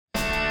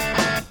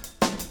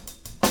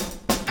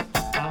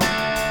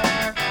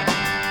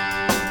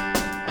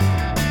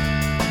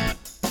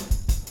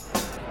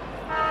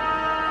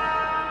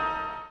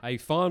A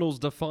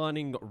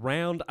finals-defining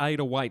round 8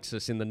 awaits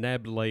us in the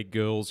NAB League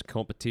Girls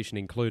competition,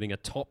 including a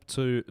top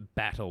 2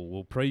 battle.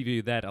 We'll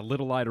preview that a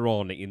little later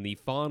on in the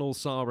Final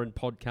Siren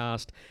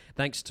podcast,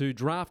 thanks to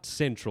Draft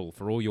Central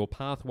for all your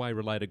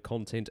pathway-related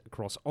content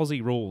across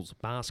Aussie rules,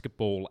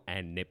 basketball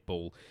and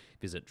netball.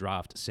 Visit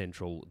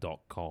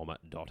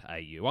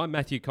draftcentral.com.au. I'm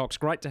Matthew Cox.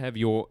 Great to have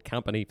your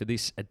company for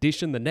this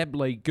edition, the NAB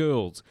League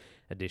Girls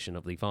edition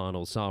of the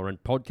Final Siren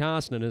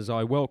podcast. And as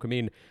I welcome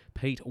in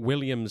Pete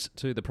Williams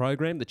to the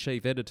program, the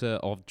chief editor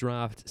of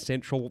Draft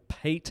Central.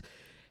 Pete,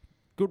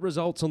 good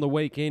results on the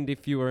weekend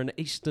if you were an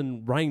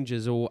Eastern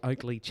Rangers or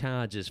Oakleigh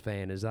Chargers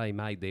fan as they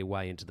made their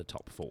way into the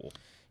top 4.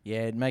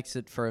 Yeah, it makes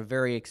it for a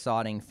very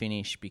exciting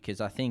finish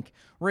because I think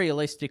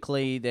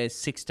realistically there's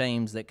 6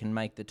 teams that can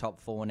make the top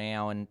 4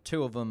 now, and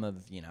 2 of them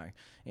have,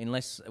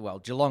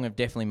 Geelong have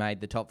definitely made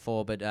the top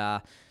 4,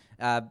 but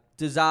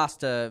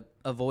disaster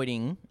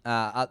avoiding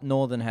up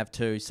Northern have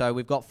 2. So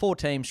we've got 4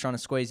 teams trying to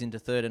squeeze into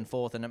 3rd and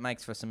 4th, and it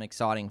makes for some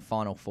exciting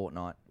final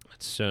fortnight.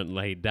 It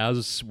certainly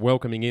does.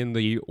 Welcoming in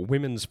the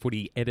women's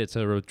footy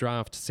editor of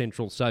Draft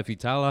Central, Sophie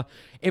Taylor.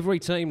 Every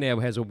team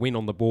now has a win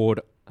on the board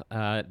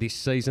this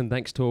season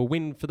thanks to a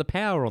win for the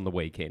Power on the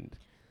weekend.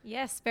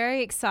 Yes,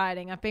 very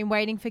exciting. I've been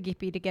waiting for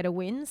Gippy to get a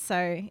win,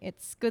 so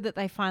it's good that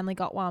they finally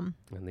got one.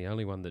 And the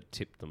only one that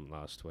tipped them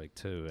last week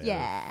too,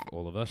 yeah.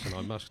 All of us, and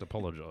I must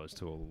apologise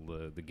to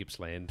all the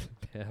Gippsland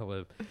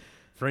Power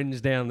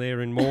friends down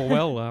there in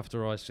Morwell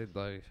after I said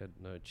they had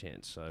no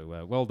chance.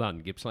 So well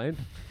done, Gippsland.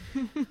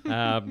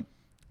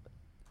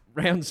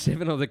 Round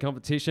 7 of the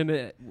competition,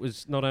 it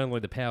was not only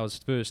the Power's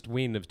first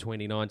win of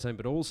 2019,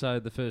 but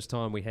also the first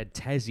time we had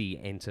Tassie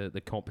enter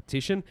the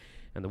competition.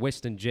 And the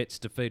Western Jets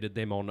defeated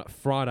them on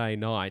Friday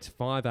night,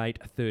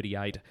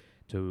 5-8,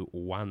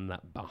 38-1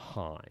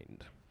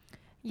 behind.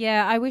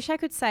 Yeah, I wish I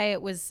could say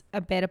it was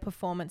a better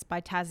performance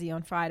by Tassie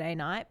on Friday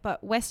night,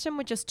 but Western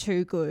were just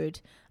too good.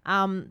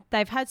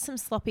 They've had some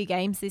sloppy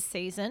games this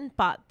season,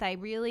 but they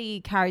really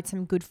carried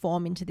some good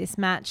form into this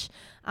match.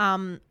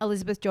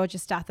 Elizabeth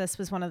Georgia-Stathis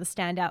was one of the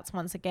standouts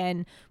once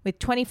again with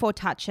 24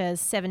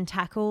 touches, 7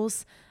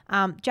 tackles.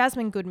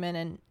 Jasmine Goodman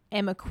and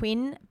Emma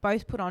Quinn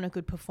both put on a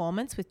good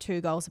performance with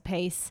 2 goals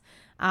apiece.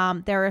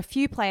 There are a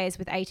few players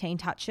with 18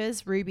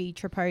 touches, Ruby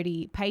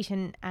Tripodi,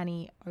 Peyton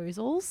Annie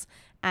Ozels,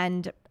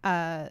 and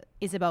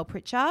Isabel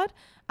Pritchard.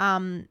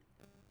 Tripodi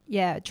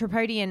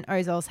and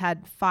Ozels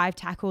had 5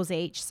 tackles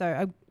each,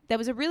 so there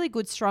was a really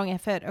good, strong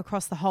effort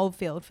across the whole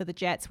field for the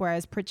Jets,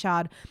 whereas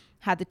Pritchard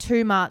had the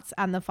 2 mutts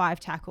and the 5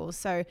 tackles.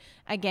 So,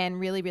 again,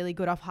 really, really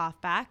good off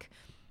half-back.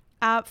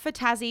 For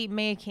Tassie,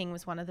 Mia King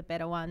was one of the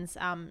better ones.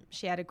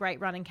 She had a great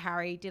run and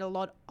carry, did a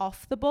lot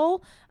off the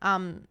ball.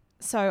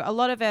 So a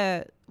lot of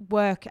her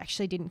work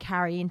actually didn't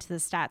carry into the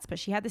stats, but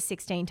she had the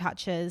 16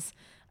 touches.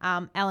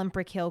 Ellen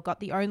Brickhill got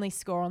the only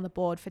score on the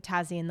board for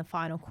Tassie in the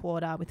final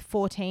quarter with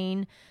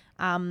 14.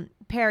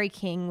 Perry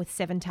King with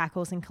 7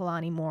 tackles and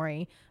Kalani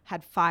Mori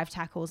had 5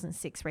 tackles and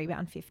 6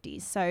 rebound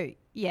 50s. So,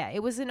 yeah,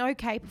 it was an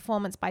okay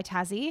performance by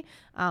Tassie,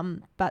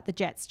 but the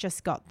Jets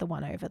just got the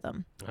one over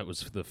them. That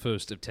was the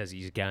first of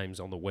Tassie's games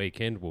on the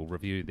weekend. We'll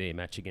review their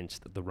match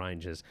against the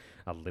Rangers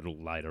a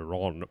little later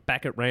on.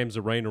 Back at Rams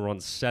Arena on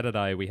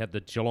Saturday, we had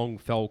the Geelong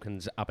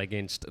Falcons up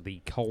against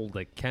the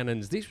Calder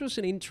Cannons. This was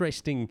an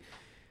interesting,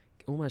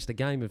 almost a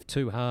game of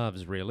 2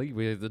 halves, really,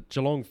 where the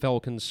Geelong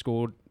Falcons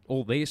scored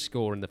all their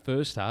score in the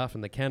first half,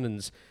 and the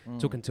Cannons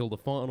took until the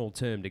final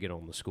term to get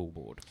on the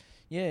scoreboard.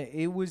 Yeah,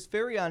 it was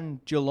very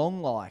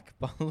un-Geelong-like,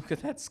 but look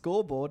at that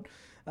scoreboard,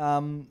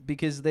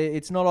 because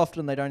it's not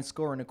often they don't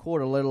score in a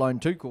quarter, let alone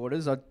 2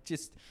 quarters.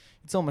 It's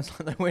almost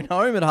like they went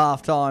home at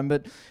halftime.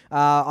 But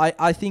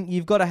I think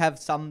you've got to have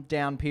some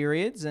down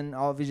periods, and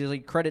obviously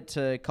credit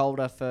to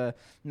Calder for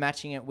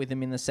matching it with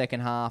them in the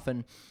second half.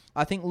 And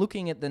I think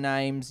looking at the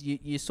names,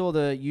 you saw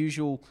the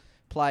usual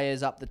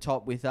players up the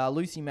top with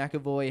Lucy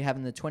McAvoy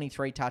having the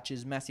 23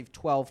 touches, massive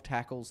 12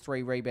 tackles,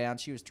 3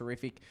 rebounds. She was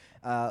terrific.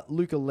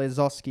 Luca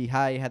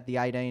Lezowski-Hay had the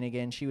 18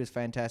 again. She was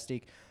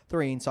fantastic.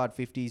 3 inside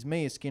 50s.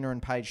 Mia Skinner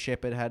and Paige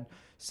Shepherd had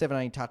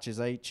 17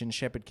 touches each, and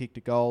Shepherd kicked a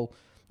goal.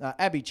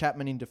 Abby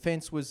Chapman in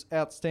defence was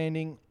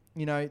outstanding.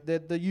 You know,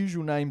 the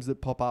usual names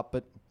that pop up,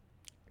 but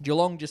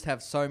Geelong just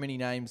have so many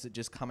names that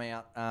just come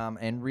out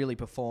and really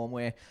perform,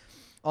 where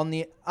on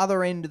the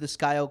other end of the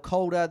scale,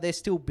 Calder, they're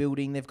still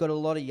building. They've got a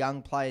lot of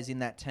young players in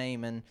that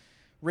team. And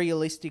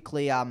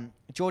realistically,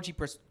 Georgie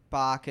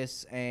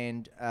Prasparkas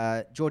and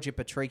Georgia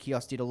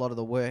Patrikios did a lot of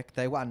the work.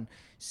 They won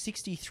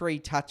 63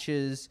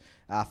 touches,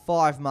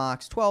 5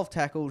 marks, 12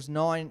 tackles,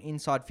 9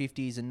 inside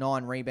 50s and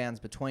 9 rebounds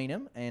between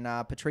them. And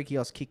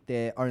Patrikios kicked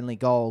their only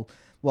goal,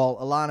 while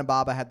Alana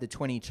Barber had the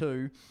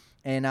 22.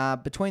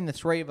 And between the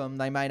 3 of them,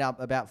 they made up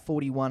about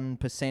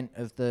 41%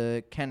 of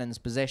the Cannons'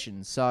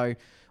 possessions. So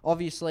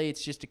obviously,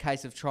 it's just a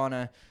case of trying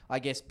to, I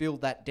guess, build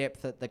that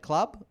depth at the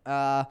club.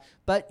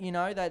 But, you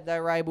know, they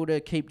were able to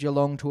keep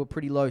Geelong to a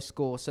pretty low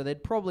score. So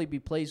they'd probably be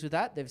pleased with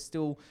that. They've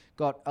still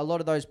got a lot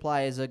of those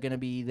players are going to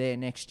be there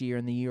next year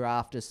and the year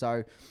after.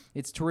 So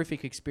it's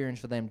terrific experience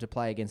for them to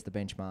play against the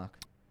benchmark.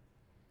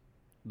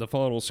 The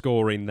final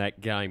score in that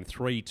game,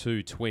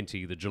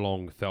 3-2-20, the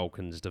Geelong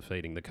Falcons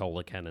defeating the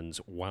Calder Cannons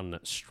 1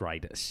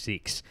 straight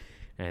 6.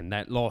 And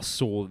that loss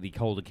saw the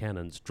Calder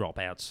Cannons drop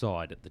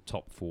outside at the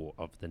top 4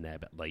 of the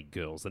NAB League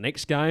Girls. The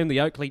next game, the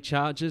Oakleigh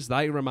Chargers,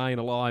 they remain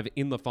alive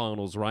in the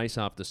finals race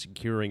after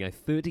securing a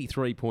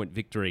 33-point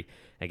victory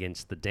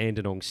against the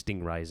Dandenong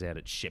Stingrays out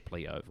at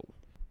Shepley Oval.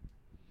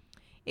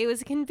 It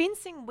was a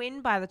convincing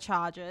win by the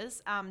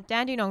Chargers.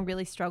 Dandenong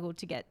really struggled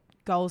to get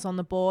goals on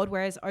the board,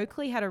 whereas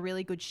Oakleigh had a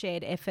really good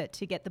shared effort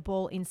to get the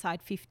ball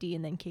inside 50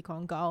 and then kick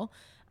on goal.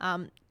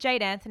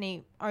 Jade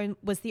Anthony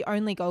was the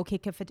only goal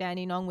kicker for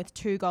Dandenong with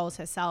 2 goals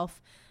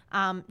herself.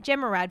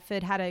 Gemma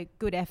Radford had a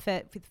good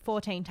effort with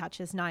 14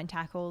 touches, 9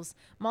 tackles.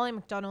 Molly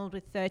McDonald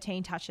with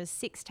 13 touches,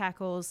 6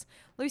 tackles.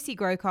 Lucy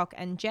Grocock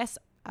and Jess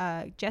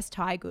Guy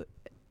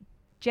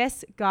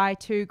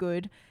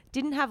Toogood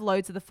didn't have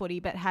loads of the footy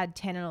but had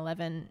 10 and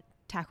 11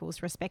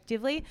 tackles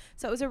respectively.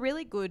 So it was a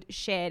really good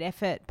shared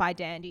effort by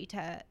Dandy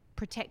to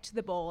protect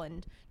the ball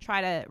and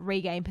try to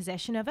regain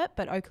possession of it,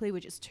 but Oakleigh were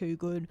just too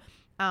good.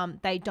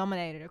 They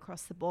dominated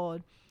across the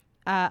board.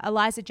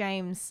 Eliza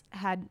James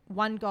had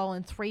 1 goal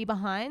and 3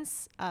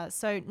 behinds,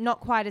 so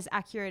not quite as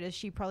accurate as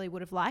she probably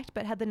would have liked,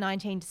 but had the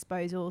 19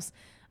 disposals.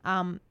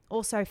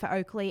 Also for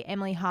Oakleigh,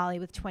 Emily Harley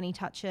with 20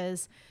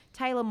 touches.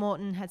 Taylor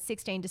Morton had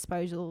 16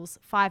 disposals,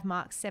 5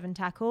 marks, 7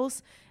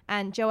 tackles.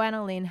 And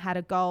Joanna Lynn had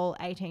a goal,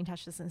 18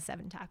 touches and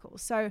 7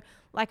 tackles. So,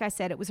 like I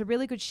said, it was a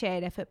really good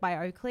shared effort by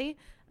Oakleigh,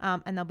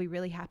 and they'll be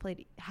really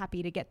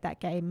happy to get that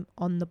game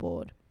on the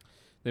board.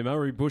 The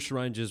Murray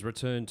Bushrangers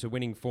returned to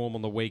winning form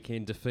on the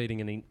weekend, defeating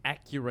an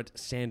inaccurate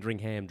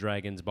Sandringham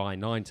Dragons by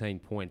 19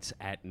 points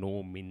at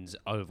Normins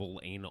Oval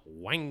in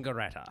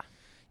Wangaratta.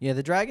 Yeah,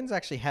 the Dragons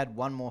actually had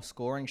 1 more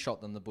scoring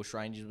shot than the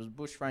Bushrangers. The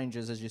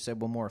Bushrangers, as you said,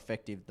 were more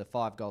effective, the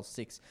 5 goals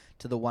 6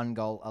 to the 1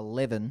 goal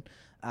 11.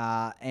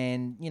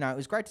 And, you know, it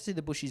was great to see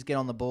the Bushies get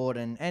on the board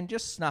and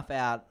just snuff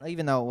out,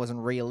 even though it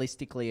wasn't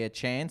realistically a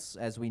chance,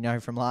 as we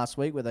know from last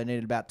week, where they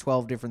needed about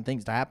 12 different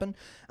things to happen.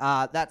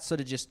 That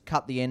sort of just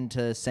cut the end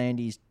to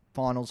Sandy's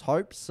finals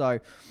hopes. So...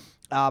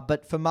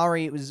 but for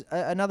Murray, it was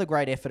another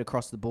great effort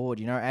across the board.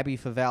 You know, Abby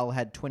Favell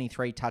had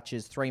 23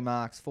 touches, 3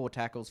 marks, 4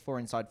 tackles, 4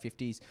 inside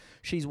 50s.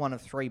 She's one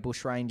of 3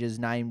 Bushrangers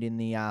named in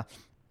the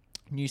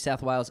New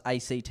South Wales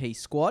ACT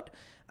squad.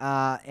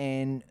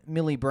 And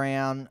Millie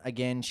Brown,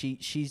 again,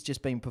 she's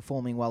just been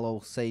performing well all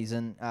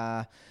season.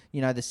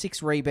 You know, the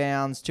 6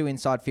 rebounds, 2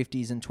 inside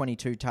 50s and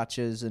 22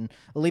 touches. And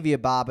Olivia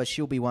Barber,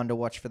 she'll be one to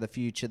watch for the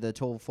future. The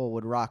tall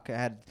forward ruck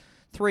had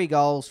 3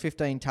 goals,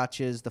 15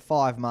 touches, the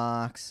 5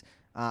 marks.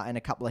 And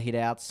a couple of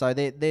hit-outs. So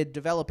they're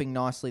developing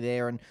nicely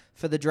there. And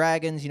for the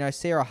Dragons, you know,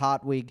 Sarah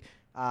Hartwig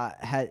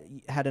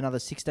had another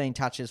 16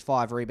 touches,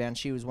 5 rebounds.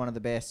 She was one of the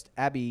best.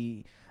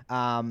 Abby,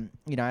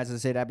 you know, as I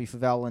said, Abby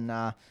Favell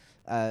and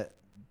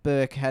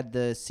Burke had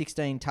the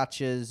 16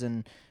 touches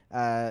and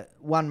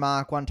 1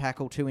 mark, 1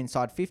 tackle, 2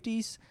 inside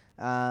 50s.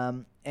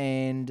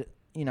 And...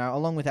 you know,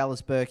 along with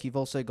Alice Burke, you've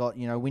also got,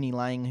 you know, Winnie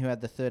Lang, who had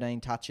the 13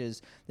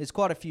 touches. There's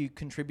quite a few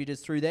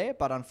contributors through there,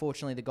 but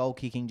unfortunately the goal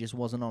kicking just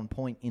wasn't on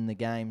point in the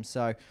game.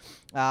 So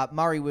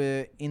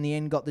Murray in the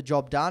end got the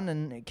job done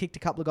and kicked a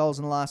couple of goals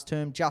in the last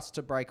term just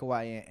to break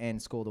away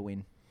and score the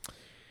win.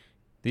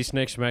 This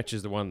next match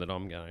is the one that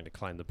I'm going to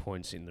claim the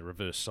points in the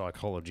reverse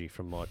psychology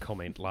from my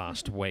comment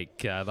last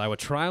week. They were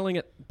trailing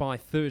it by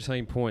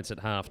 13 points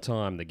at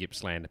half-time, the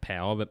Gippsland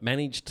Power, but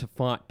managed to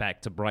fight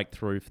back to break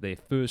through for their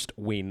first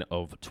win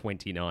of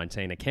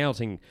 2019,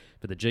 accounting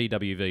for the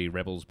GWV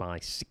Rebels by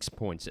 6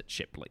 points at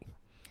Shepley.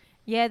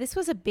 Yeah, this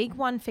was a big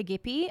one for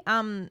Gippy.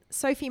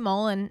 Sophie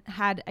Molan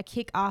had a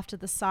kick after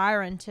the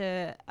siren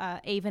to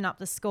even up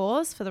the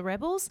scores for the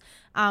Rebels,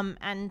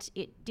 and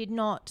it did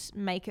not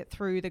make it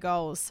through the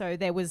goals. So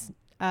there was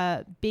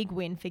a big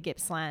win for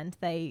Gippsland.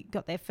 They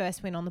got their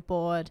first win on the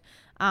board,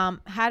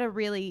 had a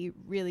really,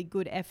 really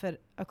good effort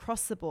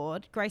across the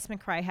board. Grace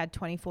McRae had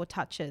 24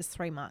 touches,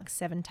 3 marks,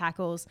 7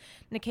 tackles.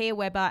 Nakia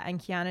Weber and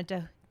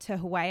Kiana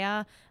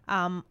Tehuea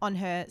on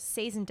her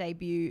season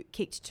debut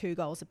kicked 2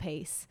 goals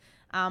apiece.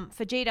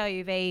 For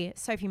GWV,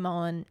 Sophie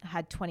Mullen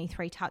had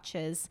 23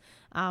 touches,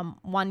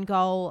 1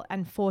 goal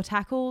and 4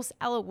 tackles.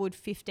 Ella Wood,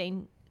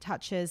 15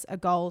 touches, a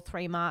goal,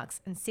 3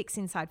 marks and 6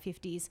 inside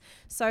 50s.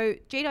 So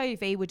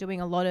GWV were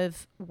doing a lot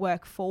of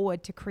work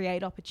forward to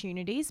create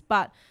opportunities,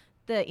 but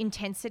the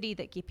intensity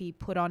that Gippy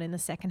put on in the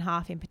second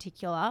half in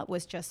particular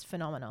was just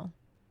phenomenal.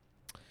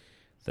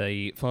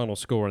 The final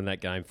score in that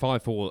game,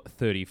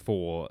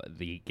 5-4-34,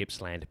 the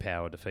Gippsland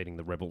Power defeating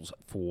the Rebels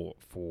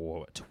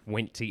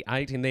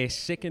 4-4-28. In their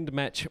second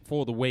match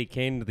for the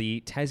weekend,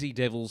 the Tassie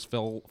Devils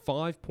fell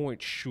 5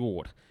 points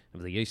short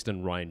of the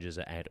Eastern Rangers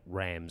at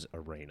Rams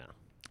Arena.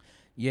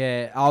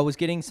 Yeah, I was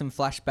getting some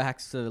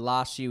flashbacks to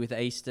last year with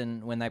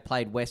Eastern when they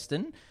played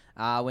Western.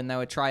 When they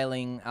were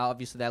trailing,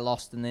 obviously they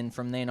lost, and then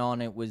from then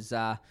on it was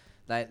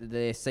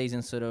their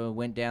season sort of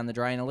went down the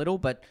drain a little,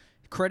 but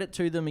credit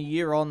to them, a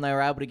year on, they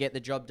were able to get the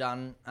job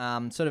done,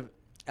 sort of,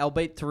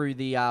 albeit through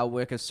the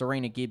work of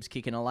Serena Gibbs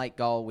kicking a late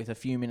goal with a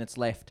few minutes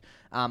left,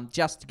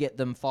 just to get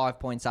them 5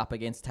 points up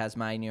against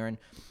Tasmania. And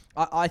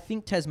I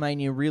think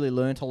Tasmania really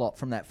learnt a lot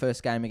from that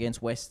first game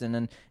against Western,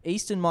 and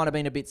Eastern might have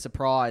been a bit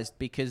surprised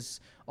because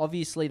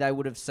obviously they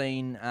would have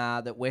seen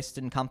that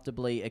Western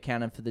comfortably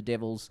accounted for the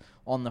Devils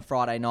on the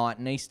Friday night,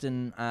 and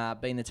Eastern,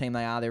 being the team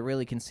they are, they're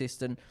really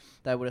consistent.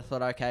 They would have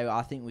thought, okay,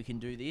 I think we can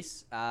do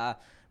this.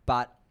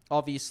 But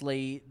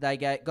obviously, they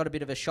got a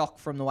bit of a shock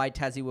from the way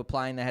Tassie were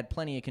playing. They had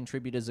plenty of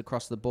contributors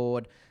across the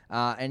board.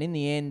 And in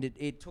the end,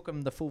 it took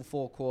them the full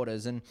 4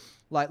 quarters. And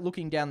like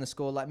looking down the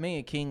score, like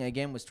Mia King,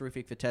 again, was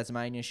terrific for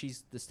Tasmania.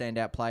 She's the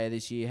standout player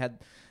this year. Had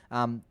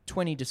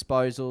 20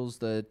 disposals,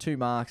 the 2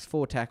 marks,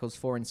 4 tackles,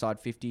 4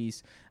 inside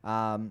 50s.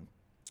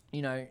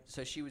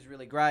 So she was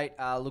really great.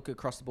 Look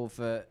across the board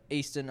for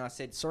Eastern. I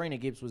said Serena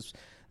Gibbs was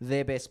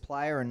their best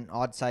player, and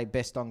I'd say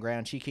best on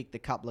ground. She kicked a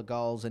couple of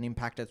goals and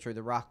impacted through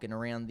the ruck and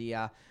around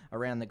the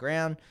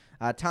ground.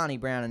 Tani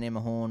Brown and Emma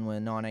Horn were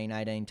 19,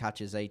 18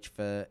 touches each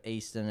for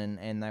Eastern,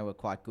 and they were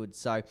quite good.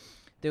 So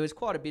there was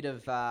quite a bit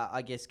of,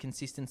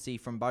 consistency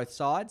from both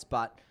sides,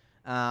 but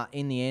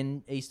in the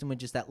end, Eastern were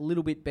just that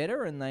little bit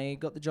better, and they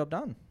got the job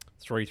done.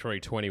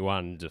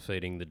 3-3-21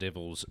 defeating the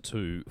Devils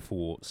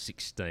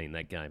 2-4-16.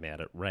 That game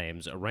out at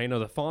Rams Arena.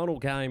 The final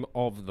game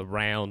of the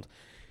round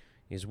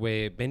is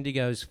where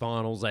Bendigo's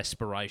finals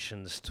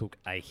aspirations took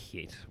a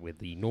hit, with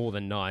the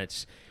Northern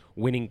Knights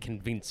winning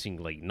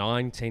convincingly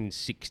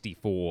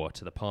 1964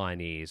 to the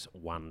Pioneers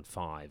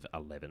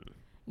 1-5-11.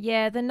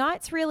 Yeah, the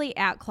Knights really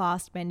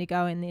outclassed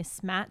Bendigo in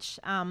this match,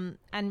 and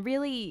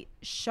really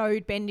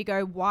showed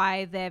Bendigo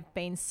why they've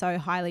been so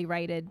highly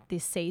rated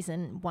this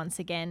season once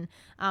again.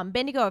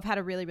 Bendigo have had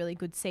a really, really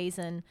good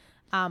season,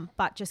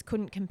 but just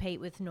couldn't compete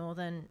with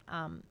Northern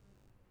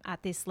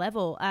at this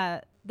level.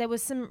 There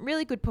was some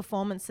really good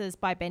performances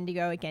by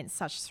Bendigo against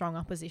such strong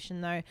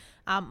opposition, though.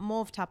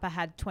 Morv Tupper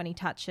had 20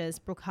 touches,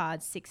 Brooke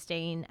Hard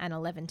 16 and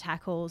 11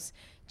 tackles,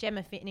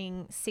 Gemma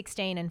Finning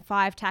 16 and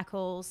 5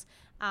 tackles,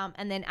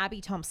 and then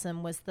Abby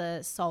Thompson was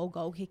the sole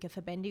goal kicker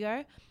for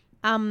Bendigo.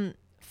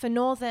 For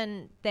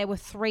Northern, there were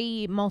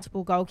 3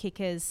 multiple goal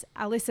kickers,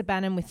 Alyssa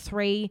Bannon with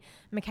 3,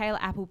 Michaela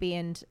Appleby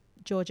and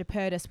Georgia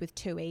Purtis with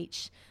 2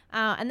 each.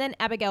 And then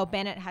Abigail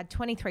Bennett had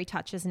 23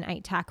 touches and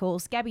 8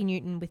 tackles. Gabby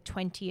Newton with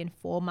 20 and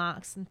 4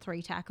 marks and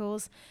 3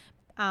 tackles.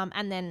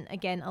 And then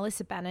again,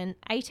 Alyssa Bannon,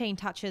 18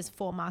 touches,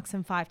 4 marks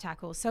and 5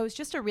 tackles. So it was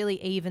just a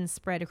really even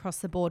spread across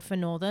the board for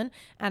Northern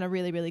and a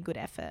really, really good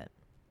effort.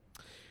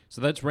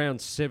 So that's round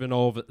 7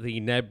 of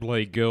the NAB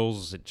League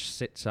Girls. It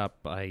sets up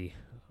a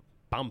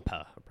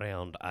bumper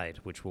round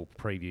 8, which we'll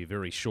preview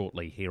very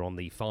shortly here on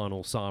the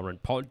Final Siren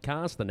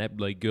podcast, the NAB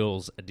League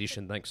Girls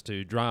edition, thanks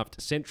to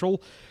Draft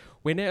Central.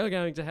 We're now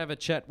going to have a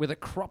chat with a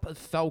crop of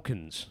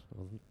Falcons.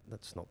 Well,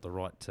 that's not the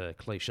right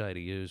cliche to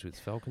use with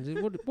Falcons.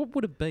 What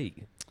would it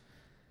be?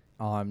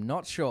 I'm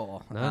not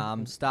sure.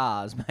 No?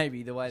 Stars,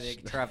 maybe, the way they're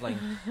travelling.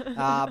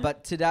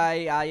 But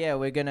today,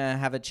 we're going to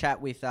have a chat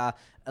with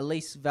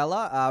Elise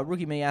Vella,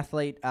 Rookie Me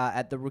athlete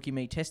at the Rookie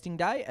Me testing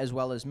day, as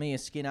well as Mia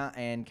Skinner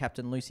and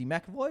Captain Lucy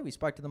McAvoy. We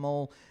spoke to them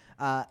all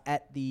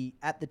at the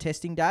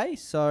testing day.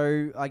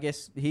 So I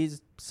guess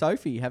here's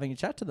Sophie having a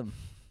chat to them.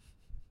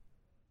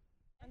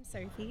 I'm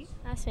Sophie.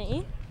 Nice to meet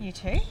you. You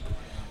too.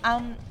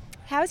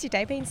 How's your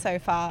day been so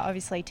far?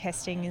 Obviously,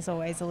 testing is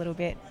always a little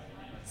bit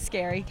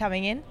scary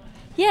coming in.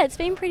 Yeah, it's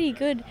been pretty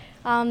good.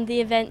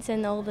 The events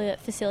and all the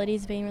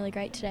facilities have been really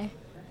great today.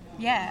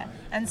 Yeah.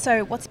 And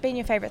so what's been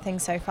your favourite thing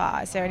so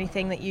far? Is there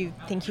anything that you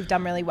think you've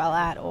done really well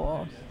at,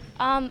 or?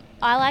 I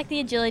like the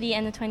agility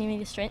and the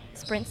 20-metre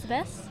sprints the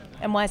best.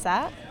 And why is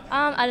that?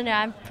 I don't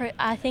know.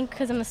 I think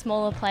because I'm a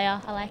smaller player,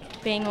 I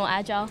like being more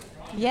agile.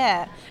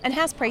 Yeah. And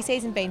how's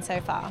pre-season been so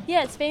far?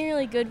 Yeah, it's been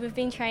really good. We've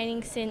been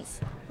training since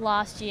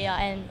last year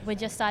and we're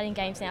just starting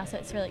games now, so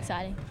it's really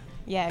exciting.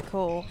 Yeah,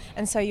 cool.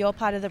 And so you're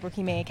part of the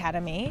Rookie Me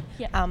Academy.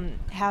 Yeah.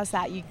 How's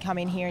that? You come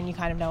in here and you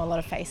kind of know a lot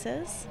of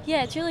faces?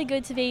 Yeah, it's really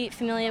good to be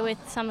familiar with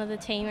some of the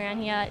team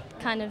around here. It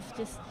kind of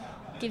just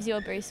gives you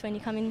a boost when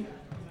you come in.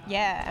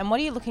 Yeah. And what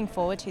are you looking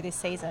forward to this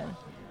season?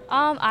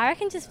 I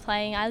reckon just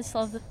playing. I just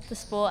love the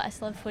sport. I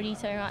just love footy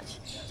so much.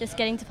 Just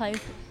getting to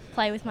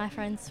play with my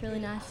friends is really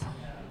nice.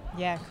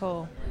 Yeah,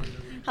 cool.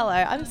 Hello,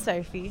 I'm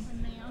Sophie.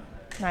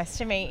 Nice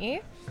to meet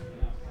you.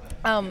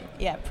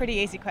 Pretty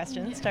easy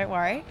questions, don't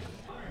worry.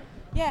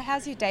 Yeah,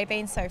 how's your day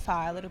been so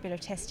far? A little bit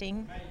of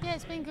testing? Yeah,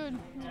 it's been good.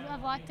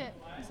 I've liked it.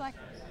 It's like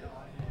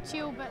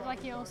chill, but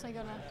like you also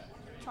got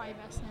to try your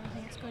best and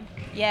everything. It's good.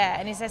 Yeah,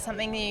 and is there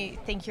something that you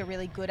think you're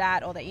really good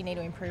at or that you need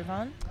to improve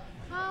on?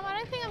 I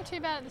don't think I'm too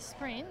bad at the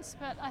sprints,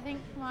 but I think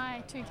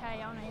my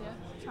 2K, I'll need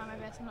to try my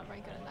best. I'm not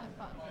very good at that.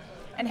 But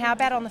And how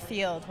about on the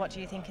field? What do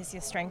you think is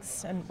your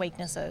strengths and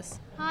weaknesses?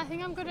 I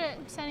think I'm good at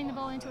sending the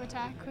ball into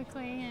attack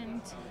quickly,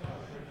 and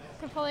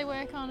could probably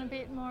work on a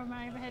bit more of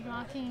my overhead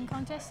marking in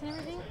contests and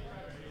everything.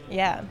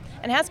 Yeah.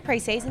 And how's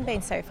pre-season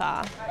been so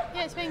far?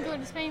 Yeah, it's been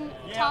good. It's been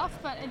tough,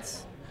 but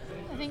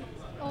I think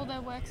all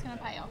the work's going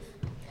to pay off.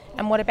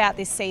 And what about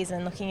this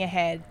season? Looking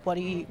ahead, what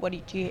do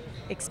you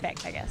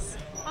expect, I guess?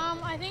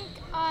 I think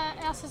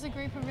us as a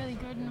group are really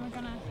good, and we're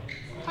going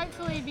to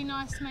hopefully be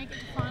nice to make it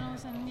to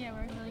finals, and yeah,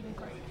 we're a really good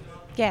group.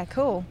 Yeah,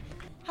 cool.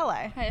 Hello.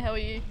 Hey, how are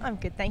you? I'm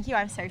good, thank you.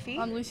 I'm Sophie.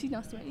 I'm Lucy.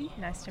 Nice to meet you.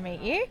 Nice to meet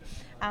you.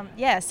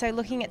 So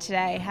looking at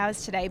today, how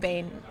has today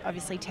been?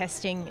 Obviously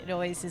testing, it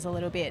always is a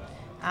little bit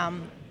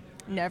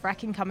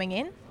nerve-wracking coming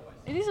in.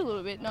 It is a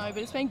little bit, no,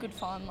 but it's been good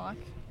fun. Like,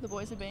 the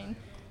boys have been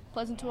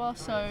pleasant to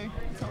us, so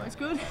it's always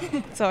good.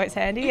 It's always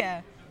handy,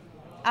 yeah.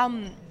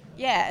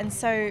 And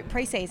so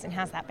pre-season,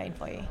 how's that been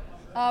for you?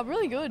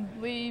 Really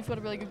good. We've got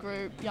a really good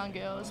group, young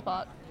girls,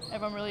 but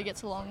everyone really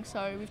gets along,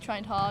 so we've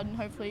trained hard and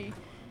hopefully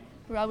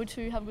we're able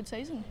to have a good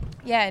season.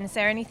 Yeah, and is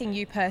there anything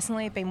you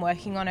personally have been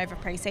working on over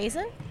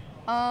pre-season?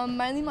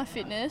 Mainly my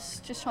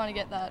fitness, just trying to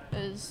get that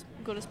as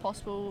good as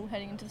possible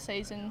heading into the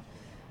season.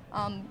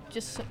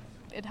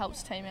 It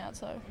helps the team out,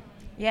 so.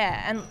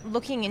 Yeah, and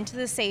looking into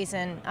the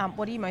season,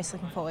 what are you most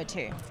looking forward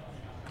to?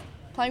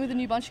 Playing with a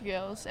new bunch of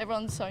girls.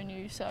 Everyone's so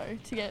new, so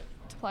to get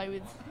to play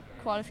with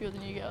quite a few of the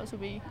new girls will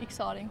be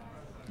exciting.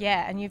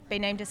 Yeah, and you've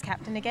been named as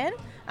captain again.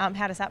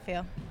 How does that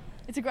feel?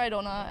 It's a great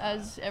honour,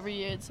 as every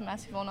year it's a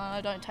massive honour. I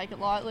don't take it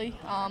lightly.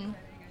 I'm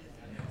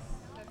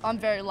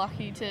very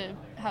lucky to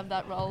have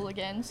that role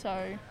again,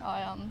 so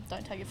I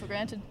don't take it for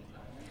granted.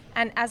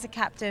 And as a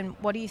captain,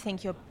 what do you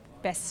think your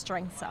best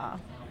strengths are?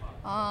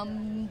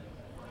 I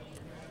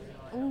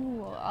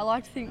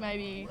like to think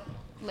maybe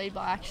lead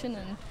by action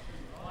and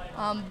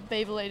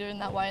be the leader in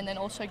that way, and then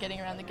also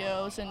getting around the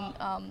girls and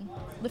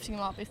lifting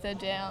them up if they're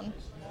down.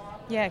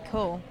 Yeah,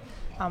 cool.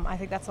 I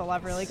think that's all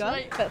I've really got.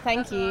 Sweet. But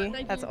thank you.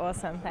 Thank That's you.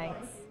 awesome.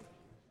 Thanks.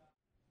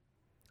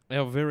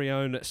 Our very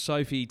own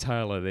Sophie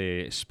Taylor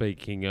there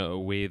speaking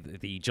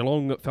with the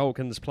Geelong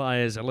Falcons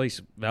players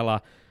Elise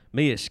Vella,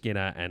 Mia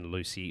Skinner and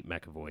Lucy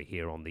McAvoy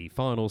here on the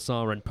Final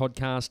Siren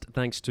podcast.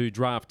 Thanks to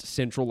Draft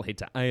Central. Head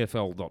to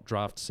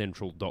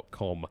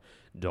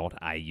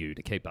afl.draftcentral.com.au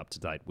to keep up to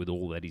date with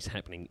all that is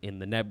happening in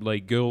the NAB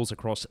League Girls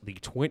across the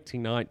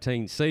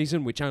 2019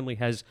 season, which only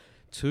has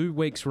 2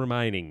 weeks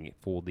remaining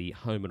for the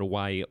home and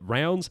away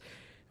rounds.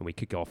 And we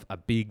kick off a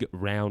big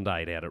round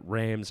 8 out at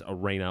Rams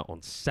Arena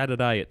on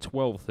Saturday at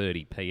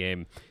 12:30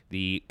 p.m.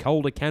 The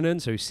Calder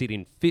Cannons, who sit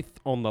in 5th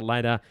on the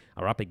ladder,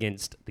 are up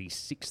against the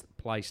 6th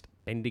placed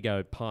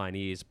Bendigo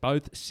Pioneers,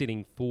 both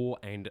sitting 4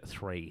 and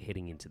 3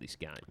 heading into this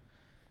game.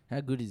 How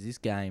good is this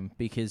game?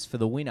 Because for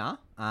the winner,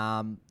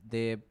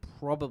 they're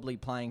probably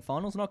playing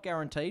finals. Not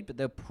guaranteed, but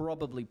they'll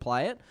probably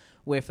play it.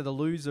 Where for the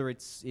loser,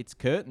 it's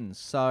curtains.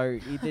 So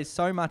there's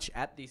so much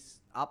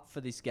up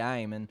for this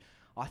game, and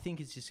I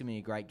think it's just going to be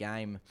a great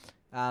game.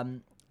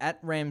 At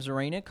Rams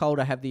Arena,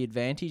 Calder have the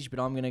advantage, but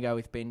I'm going to go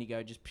with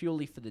Bendigo just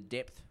purely for the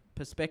depth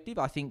perspective.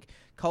 I think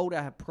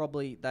Calder have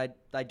probably, they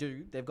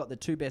do. They've got the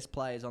 2 best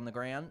players on the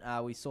ground.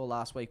 We saw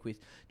last week with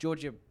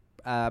Georgia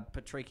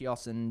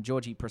Patrikios and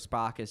Georgie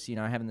Prasparkas,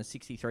 having the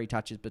 63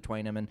 touches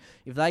between them. And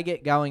if they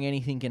get going,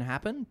 anything can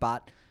happen.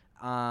 But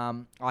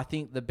I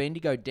think the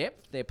Bendigo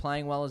depth, they're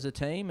playing well as a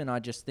team, and I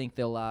just think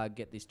they'll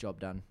get this job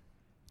done.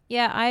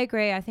 Yeah, I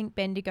agree. I think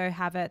Bendigo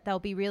have it. They'll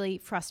be really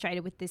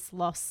frustrated with this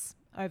loss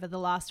over the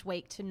last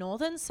week to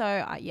Northern. So,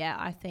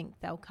 I think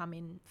they'll come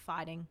in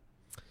fighting.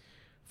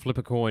 Flip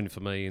a coin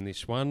for me in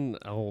this one.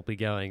 I'll be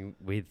going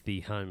with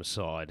the home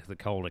side, the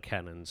Calder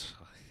Cannons.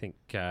 I think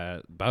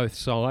both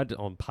sides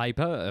on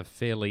paper are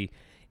fairly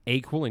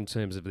equal in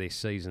terms of their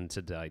season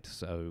to date.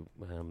 So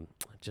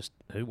just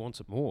who wants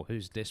it more?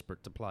 Who's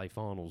desperate to play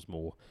finals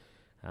more?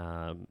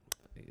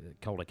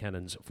 Calder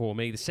Cannons for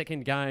me. The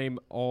second game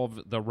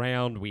of the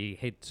round, we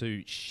head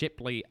to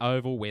Shepley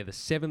Oval, where the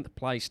 7th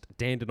placed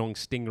Dandenong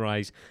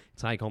Stingrays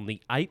take on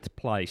the 8th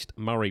placed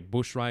Murray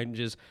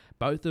Bushrangers.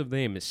 Both of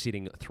them are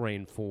sitting 3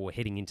 and 4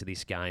 heading into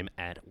this game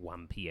at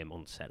 1 p.m.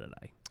 on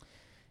Saturday.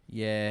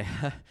 Yeah,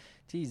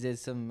 geez,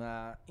 there's some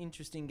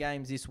interesting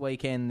games this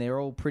weekend. They're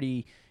all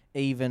pretty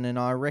even, and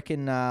I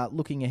reckon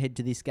looking ahead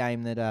to this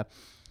game that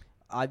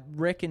I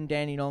reckon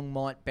Dandenong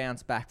might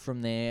bounce back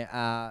from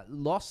their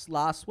loss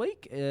last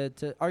week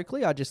to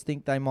Oakley. I just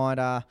think they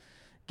might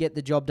get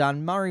the job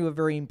done. Murray were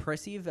very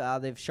impressive.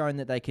 They've shown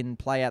that they can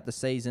play out the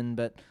season,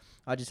 but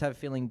I just have a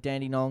feeling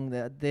Dandenong,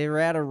 they're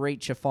out of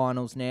reach of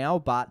finals now,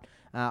 but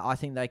I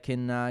think they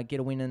can get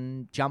a win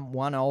and jump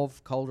one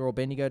of Calder or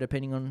Bendigo,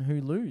 depending on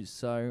who lose.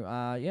 So,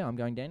 I'm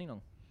going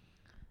Dandenong.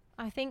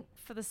 I think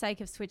for the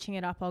sake of switching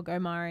it up, I'll go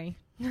Murray.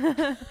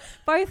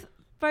 Both.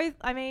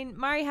 I mean,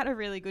 Murray had a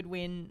really good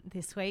win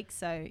this week,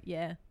 so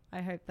yeah,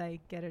 I hope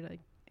they get it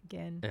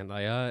again. And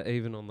they are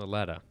even on the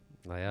ladder.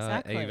 They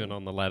are even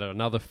on the ladder.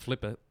 Another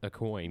flip a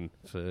coin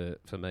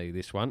for me,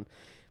 this one.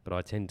 But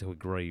I tend to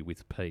agree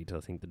with Pete. I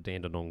think the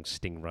Dandenong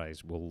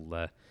Stingrays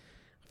will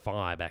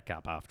fire back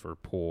up after a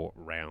poor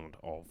round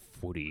of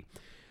footy.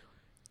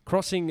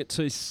 Crossing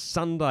to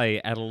Sunday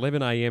at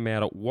 11 a.m.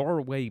 out at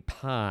Warrawee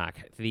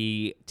Park,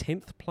 the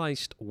 10th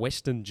placed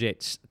Western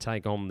Jets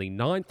take on the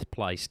 9th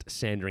placed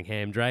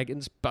Sandringham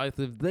Dragons. Both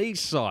of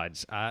these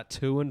sides are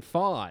 2 and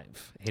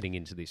 5 heading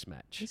into this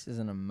match. This is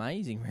an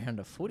amazing round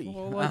of footy.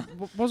 Well, I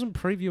wasn't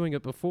previewing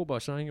it before by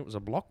saying it was a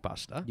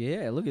blockbuster.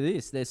 Yeah, look at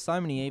this. There's so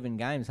many even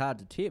games, hard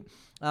to tip.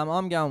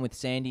 I'm going with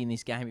Sandy in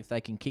this game if they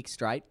can kick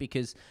straight,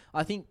 because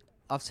I think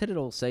I've said it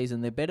all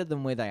season, they're better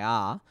than where they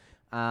are.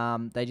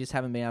 They just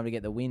haven't been able to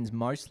get the wins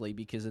mostly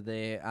because of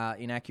their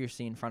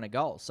inaccuracy in front of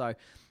goal. So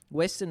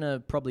Western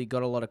have probably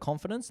got a lot of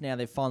confidence. Now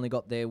they've finally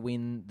got their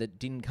win that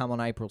didn't come on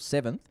April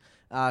 7th.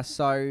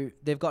 So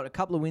they've got a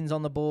couple of wins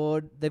on the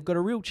board. They've got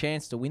a real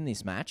chance to win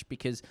this match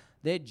because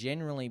they're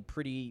generally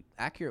pretty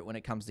accurate when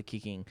it comes to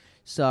kicking.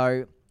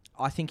 So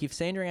I think if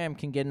Sandringham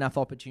can get enough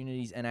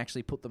opportunities and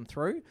actually put them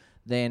through,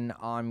 then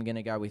I'm going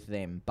to go with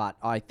them. But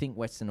I think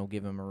Western will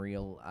give them a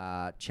real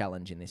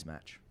challenge in this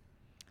match.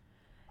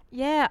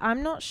 Yeah,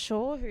 I'm not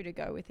sure who to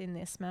go with in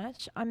this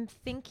match. I'm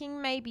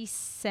thinking maybe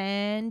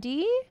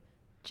Sandy,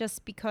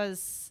 just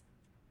because,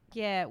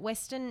 yeah,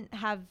 Western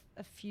have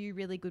a few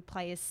really good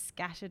players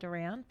scattered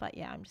around. But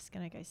yeah, I'm just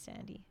going to go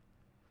Sandy.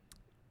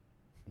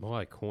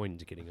 My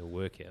coin's getting a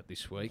workout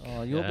this week.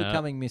 Oh, you're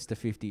becoming Mr.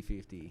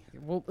 50-50.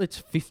 Well,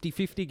 it's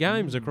 50-50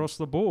 games across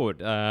the board.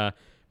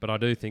 But I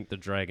do think the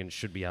Dragons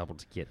should be able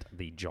to get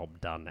the job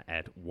done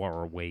at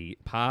Warrawee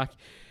Park.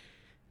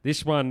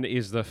 This one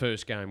is the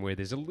first game where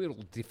there's a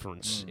little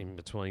difference in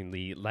between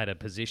the ladder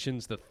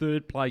positions. The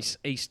third place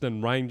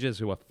Eastern Rangers,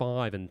 who are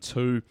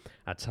 5-2,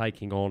 are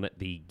taking on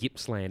the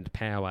Gippsland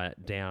Power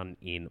down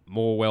in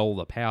Morwell.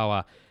 The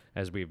Power,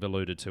 as we've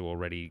alluded to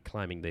already,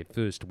 claiming their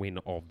first win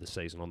of the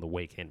season on the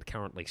weekend,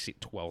 currently sit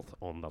 12th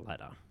on the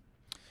ladder.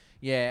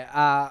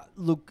 Yeah,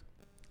 look,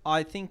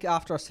 I think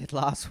after I said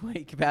last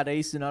week about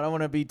Eastern, I don't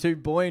want to be too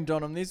buoyant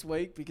on them this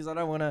week because I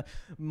don't want to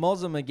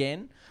moz them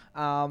again.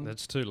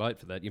 That's too late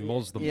for that. You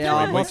mozzed them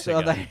 3 weeks ago.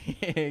 ago.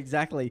 Yeah,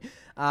 exactly.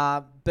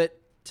 But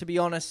to be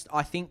honest,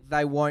 I think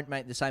they won't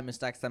make the same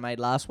mistakes they made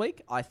last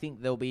week. I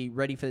think they'll be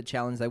ready for the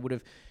challenge. They would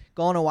have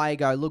gone away,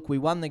 look, we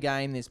won the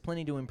game. There's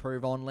plenty to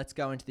improve on. Let's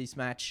go into this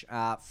match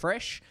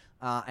fresh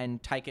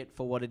and take it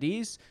for what it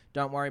is.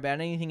 Don't worry about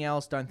anything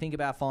else. Don't think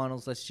about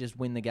finals. Let's just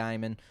win the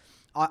game. And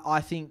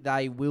I think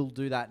they will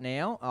do that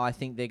now. I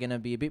think they're going to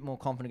be a bit more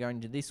confident going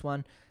into this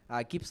one.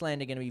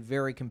 Gippsland are going to be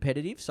very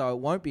competitive, so it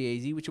won't be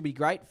easy, which will be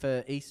great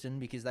for Eastern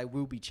because they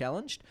will be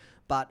challenged.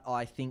 But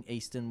I think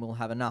Eastern will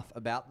have enough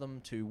about them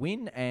to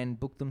win and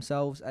book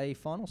themselves a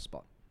final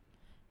spot.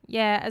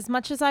 Yeah, as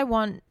much as I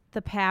want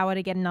the Power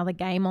to get another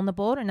game on the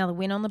board, another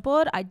win on the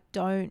board, I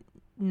don't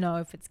know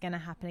if it's going to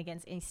happen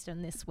against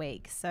Eastern this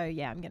week. So,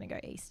 yeah, I'm going to go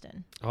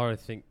Eastern. I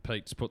think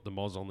Pete's put the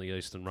moz on the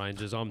Eastern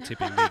Rangers. I'm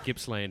tipping the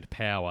Gippsland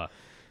Power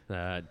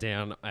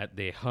down at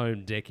their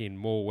home deck in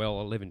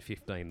Morwell.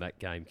 11:15, that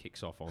game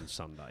kicks off on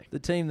Sunday. The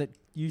team that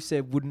you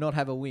said would not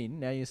have a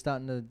win, now you're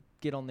starting to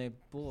get on their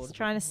board. Just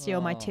trying to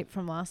steal my tip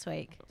from last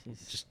week.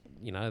 Just,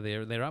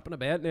 they're up and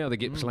about now. The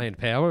Gippsland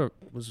Power.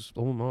 It was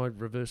all my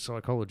reverse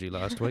psychology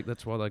last week.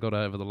 That's why they got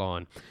over the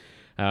line.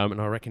 And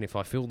I reckon if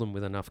I fill them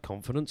with enough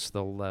confidence,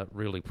 they'll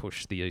really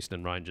push the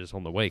Eastern Rangers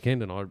on the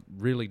weekend. And I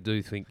really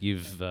do think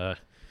you've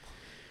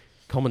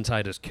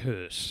commentator's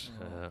curse.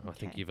 I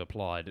think you've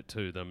applied it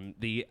to them.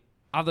 The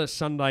other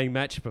Sunday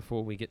match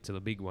before we get to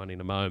the big one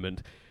in a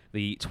moment,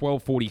 the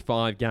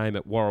 12:45 game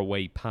at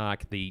Warrawee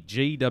Park, the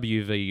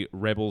GWV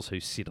Rebels, who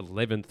sit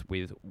 11th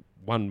with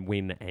 1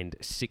 win and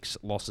 6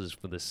 losses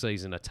for the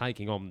season, are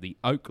taking on the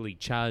Oakleigh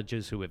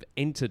Chargers, who have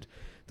entered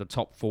the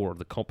top 4 of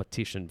the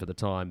competition for the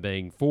time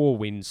being. 4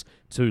 wins,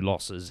 2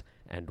 losses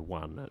and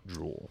 1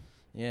 draw.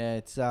 Yeah,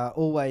 it's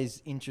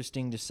always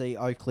interesting to see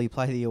Oakleigh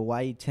play the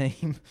away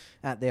team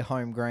at their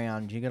home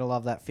ground. You're going to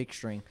love that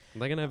fixturing. Are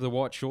they going to have the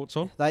white shorts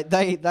on?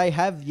 They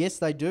have, yes,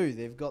 they do.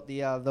 They've got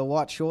the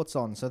white shorts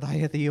on, so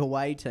they are the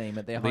away team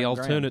at their home ground.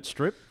 The alternate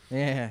strip?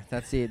 Yeah,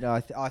 that's it.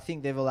 I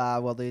think they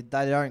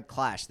don't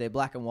clash. They're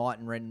black and white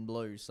and red and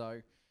blue, so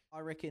I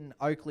reckon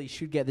Oakleigh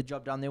should get the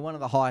job done. They're one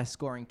of the highest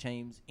scoring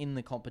teams in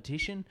the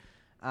competition.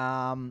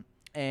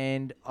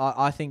 And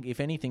I think, if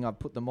anything, I'd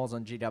put the moz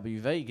on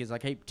GWV because I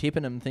keep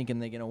tipping them thinking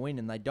they're going to win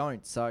and they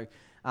don't. So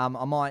I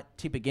might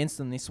tip against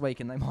them this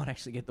week and they might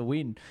actually get the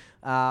win.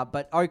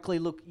 But Oakleigh,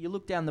 look, you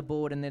look down the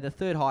board and they're the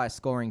 3rd highest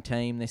scoring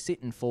team. They're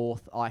sitting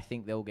 4th. I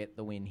think they'll get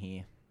the win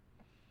here.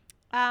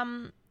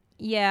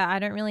 Yeah, I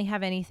don't really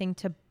have anything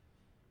to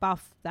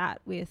buff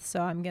that with, so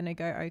I'm going to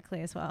go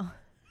Oakleigh as well.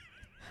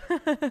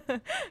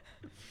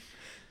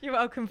 You're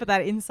welcome for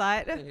that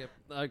insight. Yep,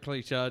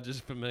 Oakleigh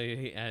Chargers for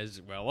me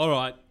as well. All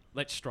right.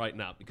 Let's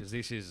straighten up because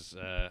this is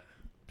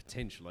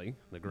potentially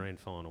the grand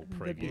final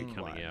preview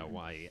coming our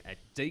way at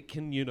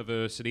Deakin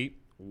University,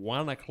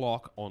 1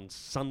 o'clock on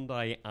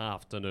Sunday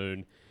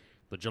afternoon.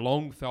 The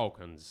Geelong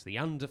Falcons, the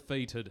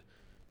undefeated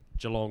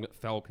Geelong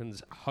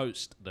Falcons,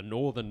 host the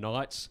Northern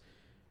Knights,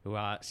 who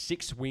are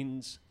 6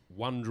 wins,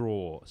 1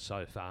 draw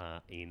so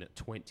far in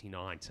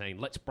 2019.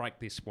 Let's break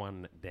this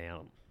one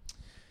down.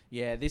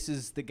 Yeah, this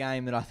is the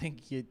game that I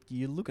think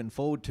you're looking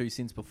forward to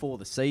since before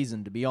the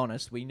season, to be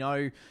honest. We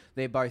know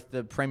they're both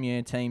the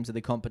premier teams of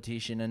the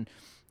competition, and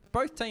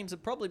both teams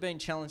have probably been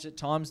challenged at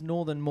times,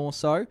 Northern more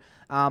so.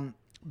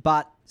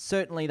 But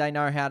certainly they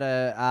know how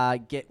to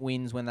get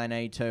wins when they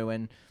need to,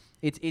 and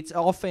it's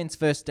offense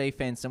versus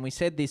defense. And we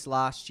said this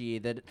last year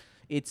that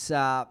it's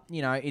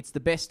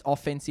the best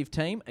offensive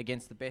team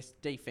against the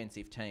best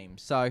defensive team.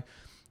 So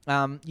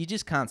You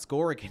just can't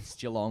score against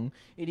Geelong.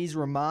 It is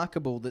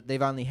remarkable that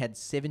they've only had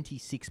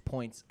 76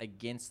 points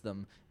against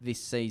them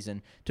this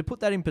season. To put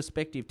that in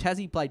perspective,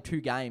 Tassie played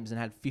 2 games and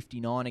had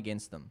 59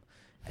 against them.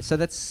 So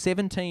that's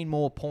 17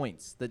 more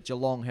points that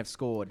Geelong have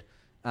scored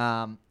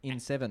in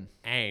 7.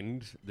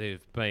 And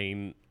they've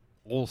been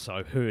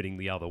also hurting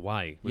the other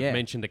way. We've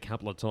mentioned a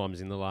couple of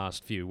times in the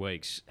last few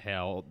weeks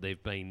how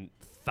they've been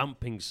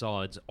thumping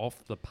sides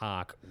off the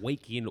park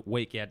week in,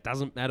 week out.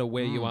 Doesn't matter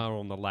where you are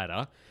on the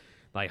ladder.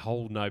 They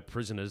hold no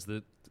prisoners.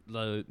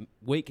 The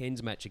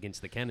weekend's match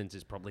against the Cannons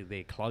is probably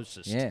their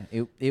closest. Yeah,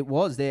 it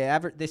was.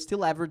 They're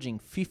still averaging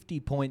 50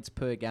 points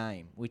per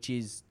game, which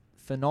is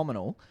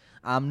phenomenal.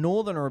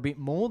 Northern are a bit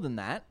more than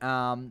that.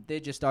 They're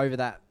just over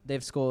that.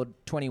 They've scored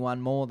 21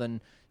 more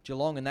than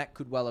Geelong, and that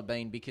could well have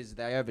been because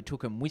they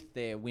overtook them with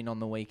their win on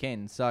the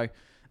weekend. So,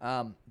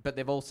 but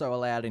they've also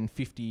allowed in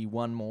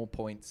 51 more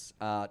points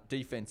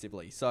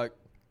defensively. So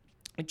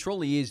it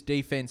truly is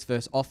defense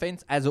versus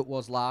offense, as it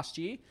was last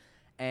year.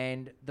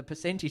 And the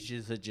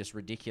percentages are just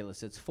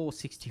ridiculous. It's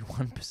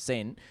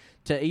 461%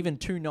 to even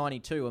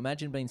 292.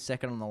 Imagine being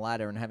second on the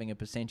ladder and having a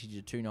percentage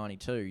of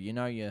 292. You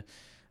know,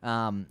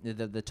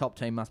 the top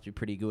team must be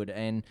pretty good.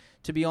 And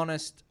to be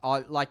honest,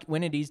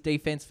 when it is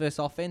defense versus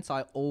offense,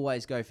 I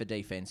always go for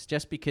defense,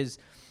 just because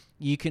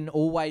you can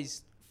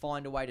always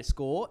find a way to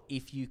score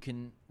if you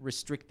can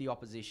restrict the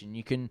opposition.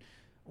 You can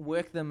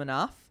work them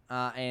enough,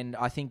 and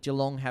I think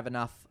Geelong have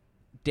enough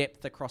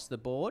depth across the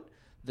board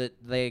that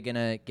they're going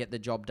to get the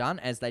job done,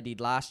 as they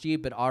did last year.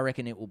 But I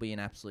reckon it will be an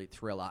absolute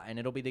thriller, and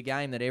it'll be the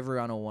game that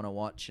everyone will want to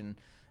watch. And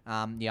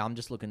I'm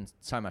just looking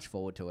so much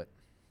forward to it.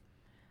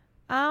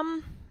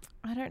 I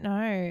don't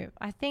know.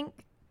 I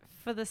think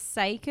for the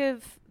sake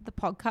of the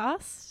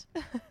podcast,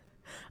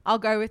 I'll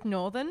go with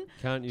Northern.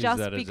 Can't use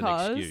that as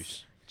an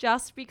excuse.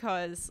 Just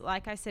because,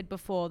 like I said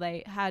before,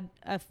 they had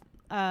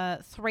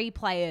 3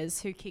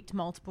 players who kicked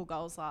multiple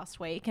goals last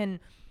week,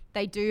 and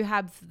they do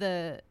have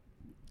the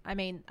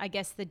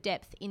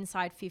depth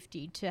inside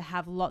 50 to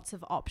have lots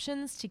of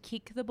options to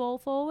kick the ball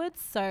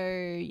forwards.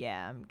 So,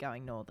 yeah, I'm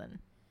going Northern.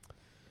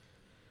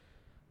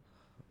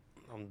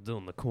 I'm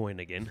doing the coin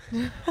again.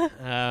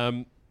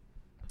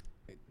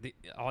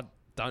 I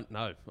don't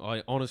know.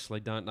 I honestly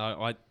don't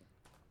know.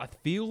 I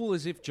feel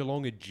as if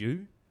Geelong are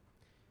due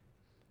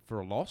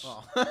for a loss.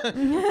 Oh. They're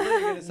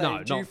going to say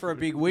No, due not for a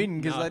big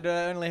win, because no.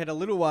 they only had a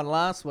little one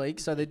last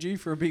week, so they're due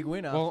for a big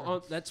win.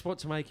 Well, that's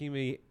what's making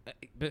me...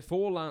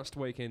 Before last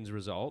weekend's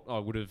result, I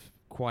would have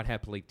quite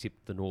happily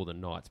tipped the Northern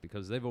Knights,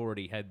 because they've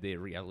already had their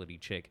reality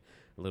check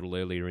a little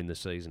earlier in the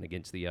season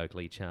against the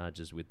Oakley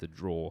Chargers with the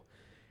draw.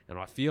 And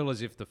I feel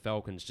as if the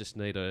Falcons just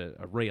need a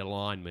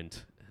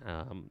realignment.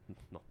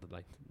 Not that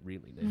they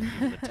really need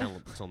given the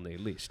talent that's on their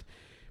list.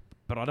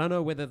 But I don't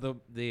know whether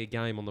their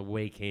game on the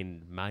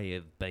weekend may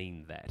have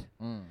been that,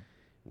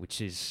 which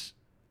is...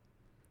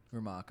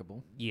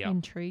 remarkable. Yeah.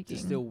 Intriguing.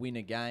 To still win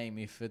a game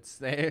if it's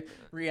their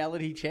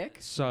reality check.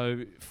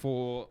 So,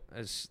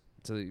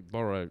 to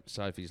borrow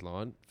Sophie's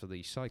line, for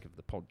the sake of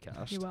the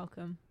podcast... You're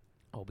welcome.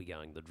 I'll be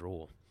going the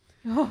draw.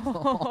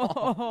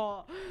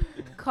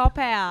 Cop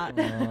out.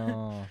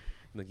 Oh.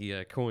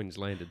 The coins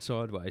landed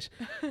sideways.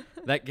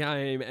 That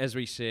game, as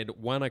we said,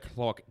 1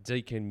 o'clock,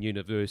 Deakin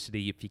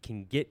University. If you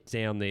can get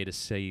down there to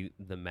see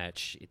the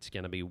match, it's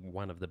going to be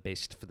one of the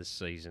best for the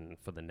season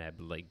for the NAB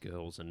League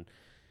girls, and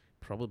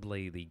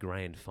probably the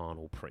grand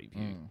final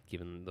preview,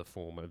 given the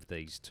form of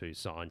these two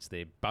sides.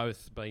 They've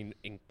both been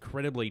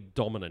incredibly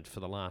dominant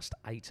for the last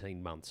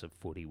 18 months of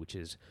footy, which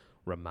is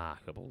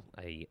remarkable.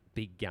 A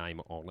big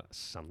game on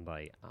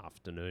Sunday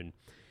afternoon.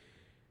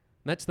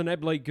 That's the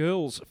NAB League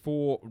girls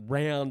for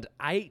round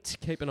 8.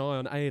 Keep an eye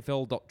on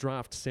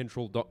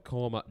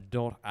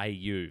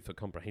afl.draftcentral.com.au for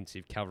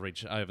comprehensive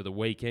coverage over the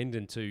weekend,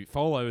 and to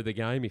follow the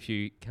game if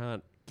you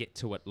can't get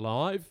to it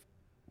live.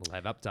 We'll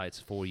have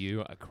updates for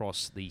you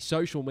across the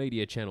social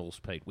media channels,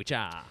 Pete, which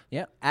are...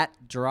 Yep,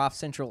 at Giraffe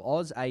Central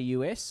Oz,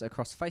 AUS,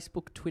 across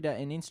Facebook, Twitter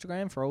and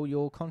Instagram for all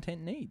your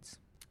content needs.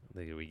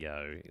 There we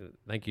go.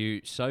 Thank you,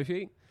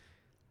 Sophie.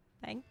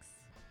 Thanks.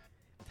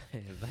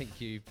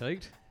 Thank you,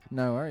 Pete.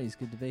 No worries,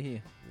 good to be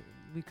here.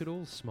 We could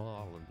all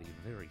smile and be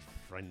very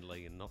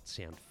friendly and not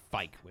sound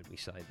fake when we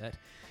say that.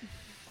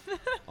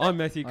 I'm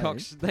Matthew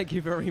Cox. Thank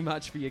you very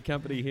much for your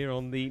company here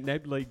on the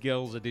NAB League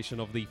Girls edition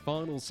of the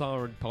Final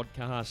Siren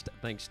podcast.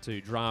 Thanks to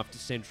Draft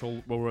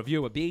Central. We'll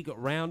review a big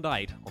round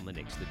 8 on the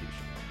next edition.